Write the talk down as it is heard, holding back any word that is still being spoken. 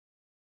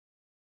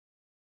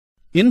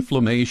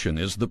Inflammation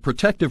is the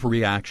protective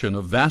reaction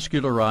of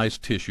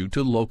vascularized tissue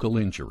to local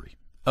injury.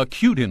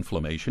 Acute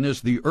inflammation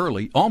is the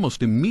early,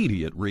 almost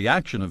immediate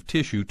reaction of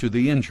tissue to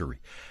the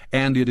injury,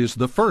 and it is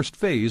the first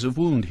phase of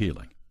wound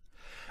healing.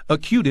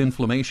 Acute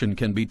inflammation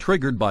can be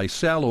triggered by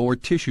cell or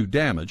tissue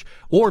damage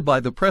or by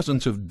the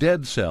presence of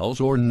dead cells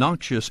or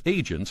noxious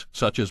agents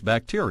such as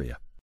bacteria.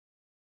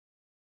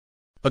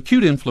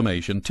 Acute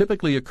inflammation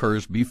typically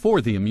occurs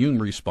before the immune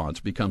response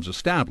becomes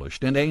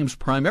established and aims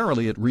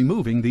primarily at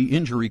removing the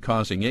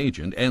injury-causing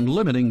agent and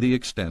limiting the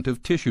extent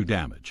of tissue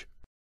damage.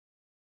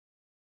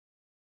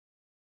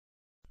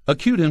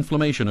 Acute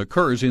inflammation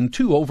occurs in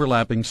two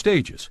overlapping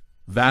stages,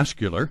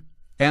 vascular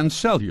and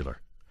cellular.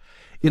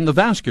 In the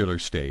vascular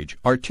stage,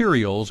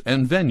 arterioles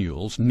and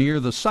venules near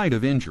the site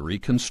of injury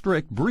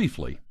constrict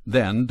briefly,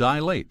 then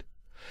dilate.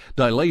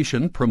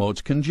 Dilation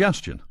promotes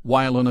congestion,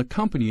 while an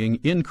accompanying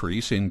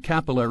increase in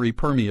capillary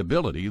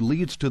permeability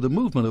leads to the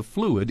movement of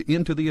fluid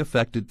into the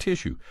affected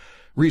tissue,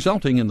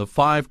 resulting in the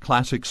 5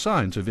 classic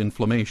signs of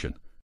inflammation: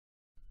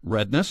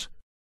 redness,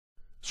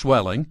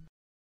 swelling,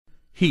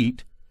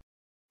 heat,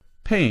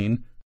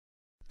 pain,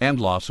 and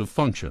loss of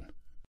function.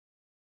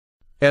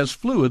 As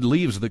fluid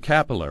leaves the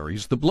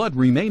capillaries, the blood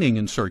remaining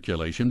in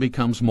circulation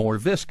becomes more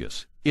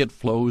viscous, it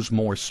flows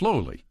more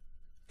slowly,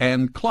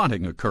 and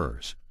clotting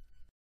occurs.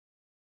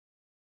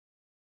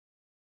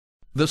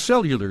 The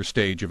cellular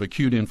stage of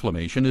acute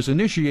inflammation is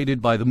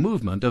initiated by the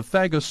movement of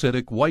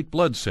phagocytic white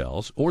blood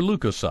cells, or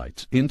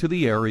leukocytes, into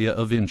the area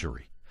of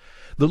injury.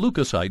 The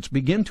leukocytes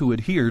begin to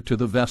adhere to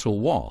the vessel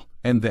wall,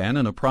 and then,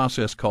 in a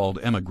process called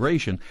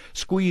emigration,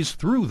 squeeze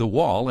through the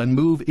wall and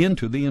move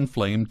into the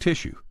inflamed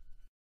tissue.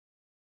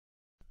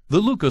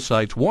 The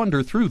leukocytes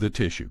wander through the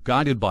tissue,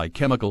 guided by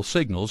chemical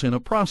signals in a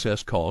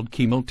process called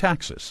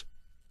chemotaxis.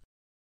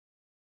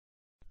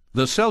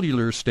 The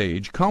cellular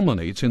stage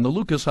culminates in the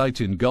leukocytes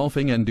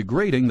engulfing and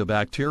degrading the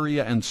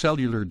bacteria and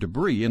cellular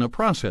debris in a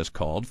process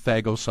called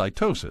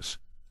phagocytosis.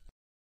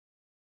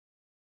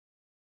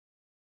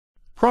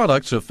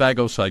 Products of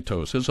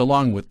phagocytosis,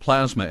 along with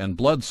plasma and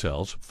blood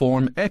cells,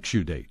 form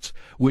exudates,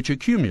 which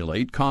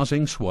accumulate,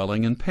 causing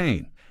swelling and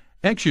pain.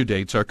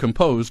 Exudates are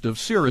composed of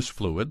serous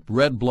fluid,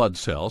 red blood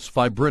cells,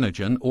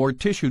 fibrinogen or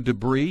tissue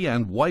debris,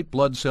 and white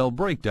blood cell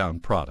breakdown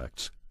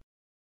products.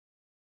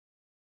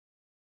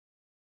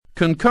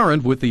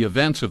 Concurrent with the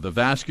events of the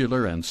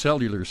vascular and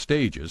cellular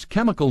stages,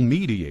 chemical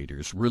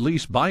mediators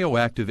release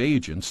bioactive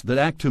agents that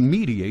act to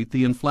mediate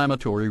the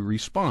inflammatory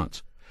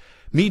response.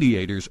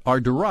 Mediators are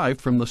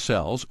derived from the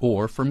cells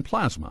or from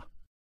plasma.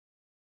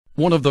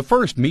 One of the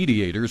first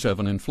mediators of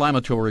an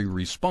inflammatory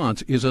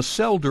response is a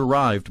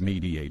cell-derived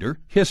mediator,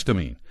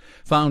 histamine,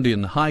 found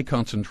in high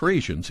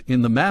concentrations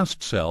in the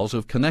mast cells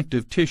of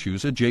connective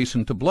tissues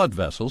adjacent to blood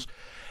vessels,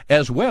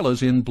 as well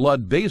as in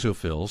blood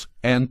basophils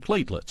and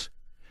platelets.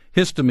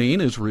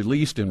 Histamine is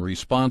released in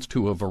response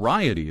to a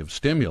variety of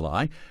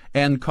stimuli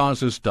and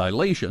causes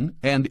dilation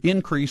and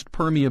increased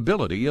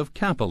permeability of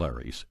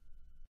capillaries.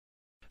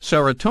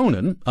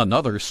 Serotonin,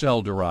 another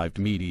cell-derived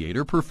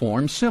mediator,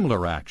 performs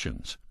similar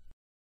actions.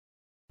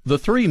 The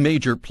 3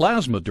 major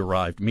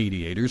plasma-derived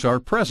mediators are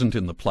present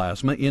in the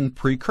plasma in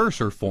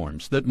precursor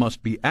forms that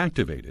must be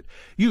activated,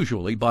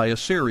 usually by a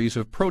series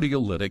of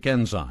proteolytic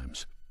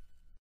enzymes.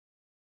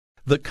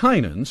 The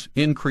kinins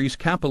increase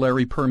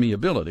capillary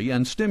permeability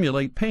and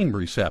stimulate pain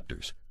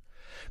receptors.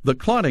 The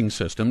clotting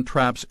system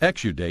traps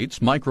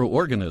exudates,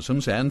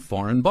 microorganisms, and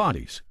foreign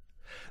bodies.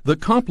 The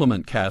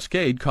complement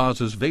cascade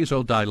causes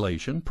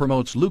vasodilation,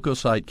 promotes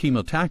leukocyte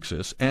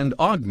chemotaxis, and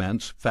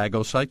augments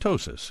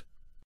phagocytosis.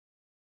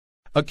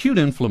 Acute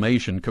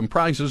inflammation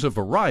comprises a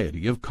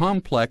variety of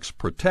complex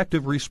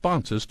protective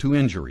responses to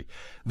injury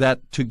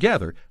that,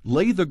 together,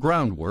 lay the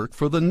groundwork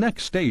for the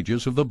next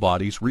stages of the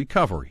body's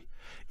recovery: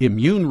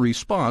 immune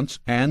response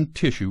and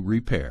tissue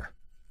repair.